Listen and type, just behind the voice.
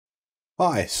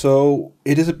Hi, so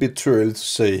it is a bit too early to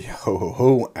say ho ho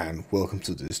ho and welcome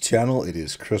to this channel. It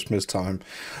is Christmas time,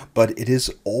 but it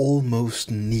is almost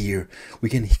near. We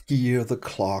can hear the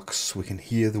clocks, we can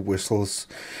hear the whistles,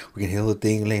 we can hear the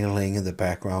ding-ling-ling in the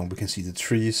background, we can see the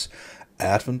trees.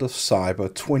 Advent of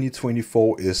Cyber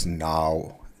 2024 is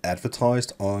now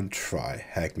advertised on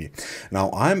TryHackMe. Now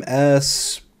I'm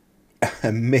as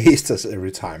amazed as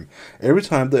every time. Every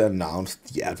time they announce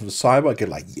the Advent of Cyber, I get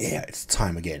like, yeah, it's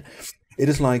time again. It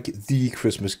is like the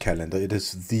Christmas calendar. It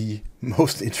is the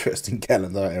most interesting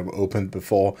calendar I ever opened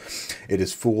before. It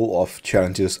is full of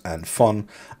challenges and fun.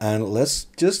 And let's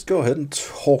just go ahead and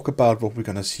talk about what we're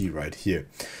going to see right here.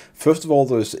 First of all,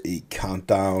 there's a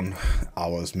countdown,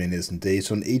 hours, minutes, and days.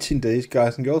 So in 18 days,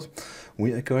 guys and girls,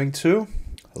 we are going to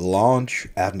launch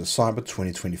Advent of Cyber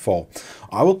 2024.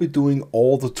 I will be doing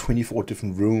all the 24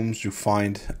 different rooms you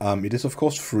find. It is, of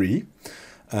course, free.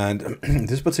 And in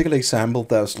this particular example,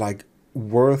 there's like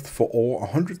worth for all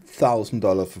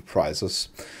 $100,000 for prizes.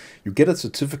 You get a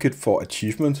certificate for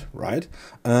achievement, right?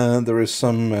 And there is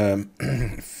some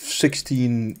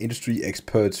 16 industry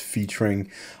experts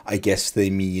featuring, I guess they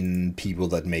mean people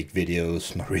that make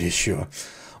videos, not really sure.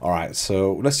 All right,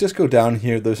 so let's just go down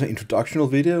here. There's an introductional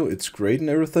video. It's great and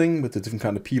everything with the different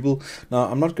kind of people.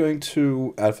 Now, I'm not going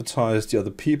to advertise the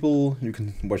other people. You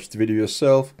can watch the video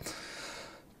yourself.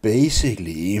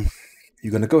 Basically, you're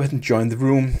going to go ahead and join the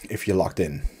room if you're logged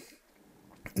in.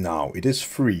 Now, it is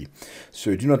free,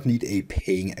 so you do not need a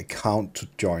paying account to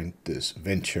join this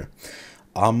venture.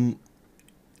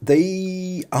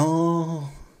 They are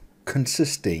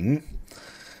constructing,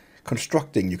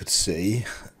 you could say,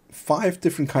 5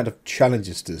 different kind of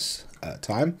challenges this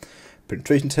time.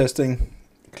 Penetration testing,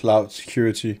 cloud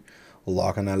security,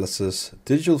 log analysis,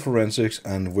 digital forensics,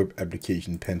 and web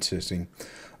application pen testing.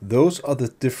 Those are the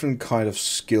different kind of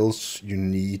skills you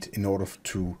need in order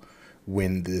to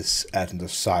win this Advent of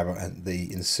Cyber, and they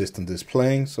insist on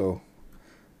displaying. So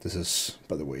this is,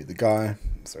 by the way, the guy.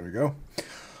 So there we go.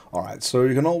 All right, so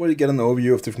you can already get an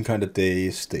overview of different kind of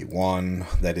days. Day 1,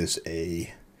 that is the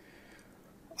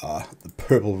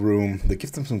purple room. They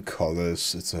give them some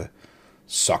colors. It's a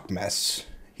sock mess.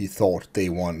 He thought day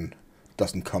 1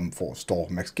 doesn't come for a store.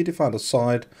 Max Kitty found a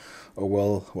site. Oh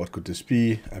well, what could this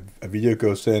be? A video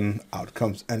goes in, out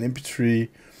comes an MP3.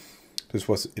 This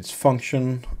was its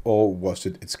function, or was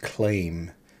it its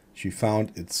claim? She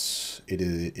found it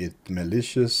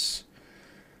malicious.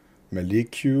 I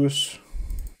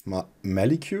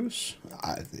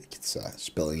think it's a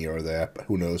spelling error there, but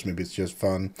who knows, maybe it's just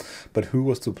fun. But who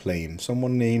was to blame?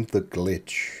 Someone named the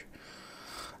glitch.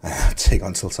 Take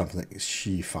until something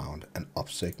she found an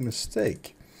object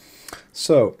mistake.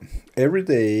 So every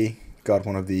day got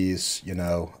one of these,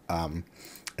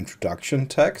 introduction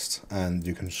text, and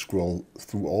you can scroll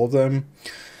through all of them.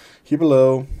 Here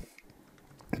below,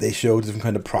 they show different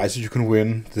kind of prizes you can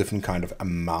win, different kind of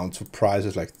amounts of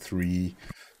prizes, like 3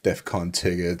 DEF CON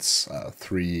tickets,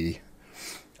 3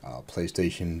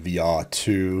 PlayStation VR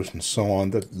 2s, and so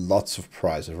on. There's lots of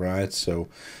prizes, right? So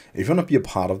if you want to be a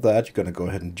part of that, you're going to go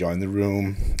ahead and join the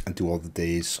room and do all the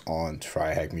days on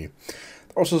TryHackMe.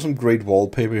 Also some great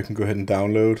wallpaper you can go ahead and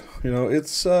download.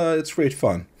 It's great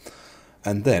fun.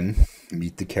 And then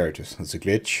meet the characters. There's a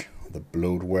glitch, the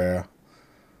bloatware,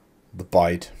 the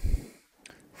bite,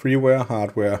 freeware,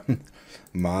 hardware,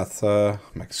 Martha,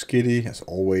 Max Kitty, as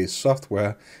always,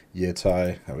 software,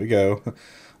 Yetai, there we go,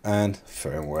 and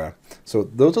firmware. So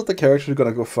those are the characters you're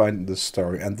gonna go find in this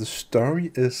story, and the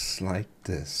story is like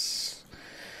this.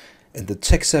 In the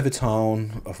tech-savvy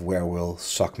town of Werewolf,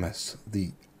 Sockmas,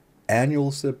 the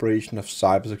annual celebration of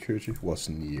cybersecurity was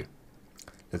near.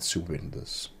 Let's zoom into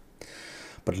this.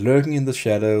 But lurking in the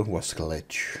shadow was a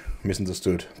glitch,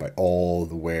 misunderstood by all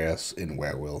the wares in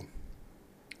Werewolf.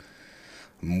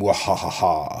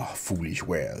 Mwahaha, foolish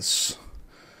wares.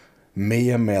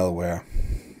 Maya malware,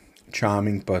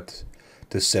 charming but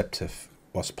deceptive,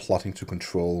 was plotting to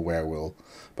control Werewolf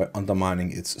by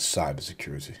undermining its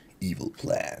cybersecurity evil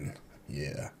plan.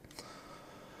 Yeah.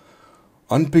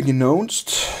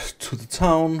 Unbeknownst to the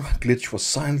town, Glitch was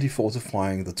silently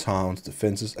fortifying the town's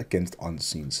defenses against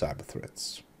unseen cyber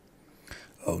threats.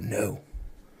 Oh no.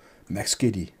 Max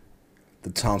Giddy,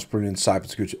 the town's brilliant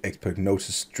cybersecurity expert,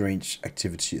 noticed strange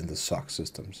activity in the SOC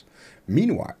systems.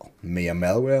 Meanwhile, Maya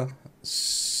Malware,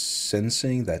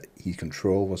 sensing that his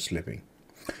control was slipping,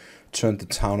 turned the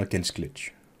town against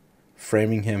Glitch,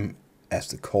 framing him as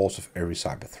the cause of every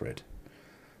cyber threat.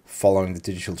 Following the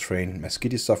digital train,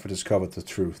 Maskitty software discovered the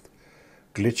truth.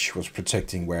 Glitch was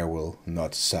protecting Werewolf,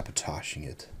 not sabotaging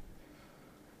it.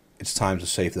 It's time to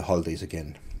save the holidays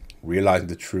again. Realizing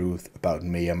the truth about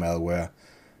Maya malware,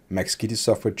 Max Kitty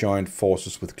software joined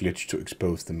forces with Glitch to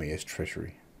expose the mayor's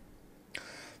treasury.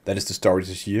 That is the story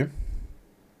this year,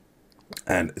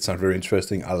 and it sounds very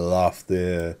interesting. I love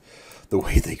the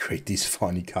way they create these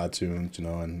funny cartoons,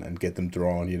 and get them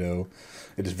drawn.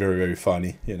 It is very, very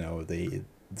funny.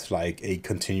 It's like a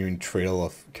continuing trail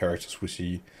of characters we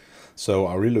see. So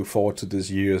I really look forward to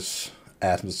this year's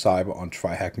Adams Cyber on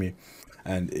TryHackMe.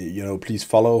 And, please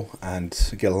follow and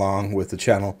get along with the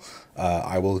channel.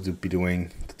 I will be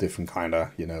doing the different kind of,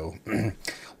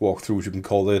 walkthroughs, you can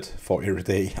call it, for every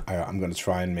day. I'm going to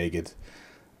try and make it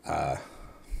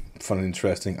fun and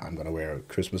interesting. I'm going to wear a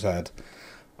Christmas hat.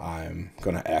 I'm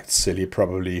going to act silly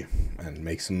probably and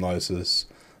make some noises.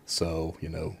 So,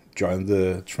 join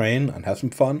the train and have some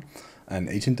fun. And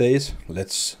 18 days,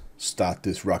 let's start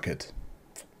this rocket.